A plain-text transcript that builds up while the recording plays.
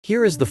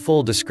Here is the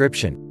full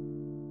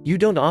description. You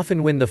don't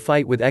often win the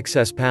fight with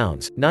excess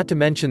pounds, not to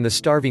mention the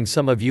starving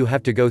some of you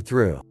have to go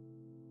through.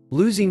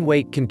 Losing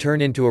weight can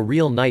turn into a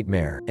real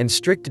nightmare, and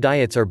strict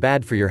diets are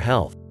bad for your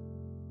health.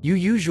 You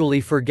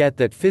usually forget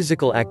that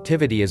physical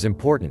activity is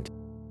important.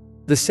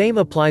 The same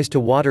applies to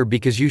water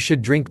because you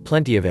should drink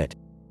plenty of it.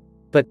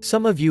 But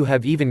some of you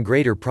have even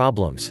greater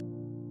problems.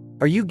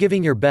 Are you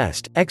giving your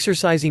best,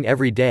 exercising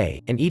every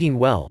day, and eating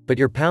well, but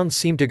your pounds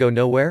seem to go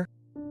nowhere?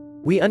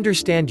 We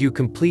understand you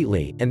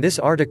completely, and this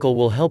article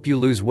will help you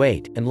lose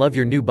weight and love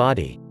your new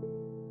body.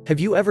 Have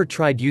you ever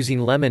tried using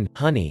lemon,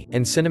 honey,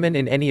 and cinnamon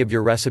in any of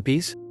your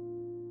recipes?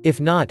 If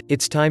not,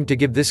 it's time to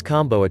give this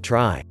combo a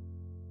try.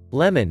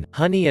 Lemon,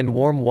 honey and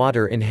warm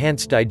water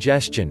enhance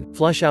digestion,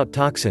 flush out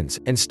toxins,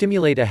 and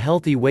stimulate a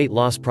healthy weight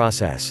loss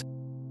process.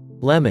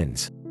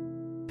 Lemons.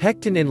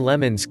 Pectin in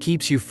lemons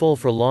keeps you full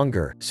for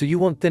longer, so you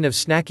won't think of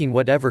snacking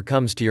whatever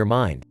comes to your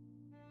mind.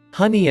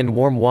 Honey and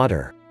warm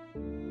water.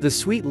 The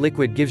sweet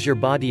liquid gives your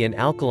body an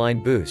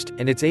alkaline boost,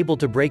 and it's able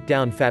to break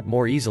down fat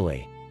more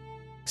easily.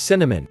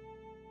 Cinnamon.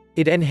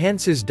 It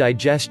enhances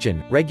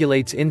digestion,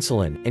 regulates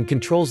insulin, and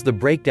controls the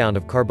breakdown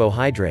of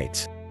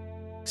carbohydrates.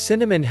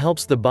 Cinnamon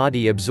helps the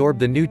body absorb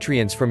the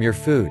nutrients from your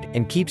food,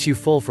 and keeps you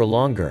full for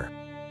longer.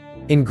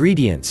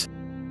 Ingredients.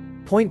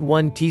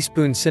 0.1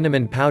 teaspoon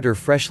cinnamon powder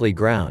freshly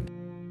ground.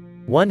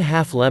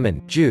 1/2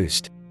 lemon,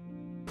 juiced.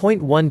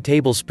 0.1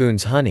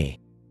 tablespoons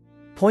honey.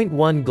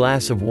 0.1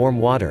 glass of warm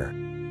water.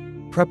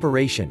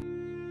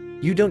 Preparation.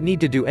 You don't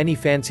need to do any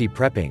fancy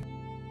prepping.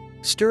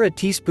 Stir a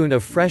teaspoon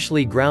of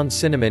freshly ground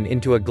cinnamon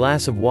into a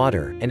glass of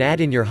water, and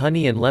add in your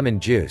honey and lemon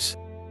juice.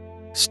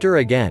 Stir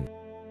again.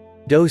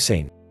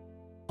 Dosing.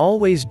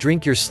 Always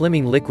drink your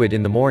slimming liquid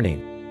in the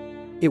morning.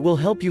 It will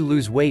help you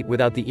lose weight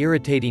without the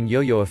irritating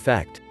yo-yo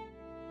effect.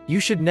 You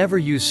should never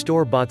use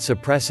store-bought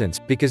suppressants,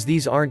 because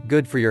these aren't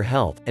good for your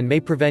health, and may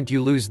prevent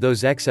you lose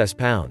those excess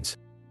pounds.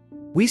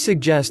 We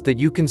suggest that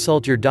you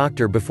consult your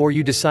doctor before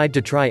you decide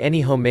to try any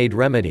homemade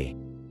remedy.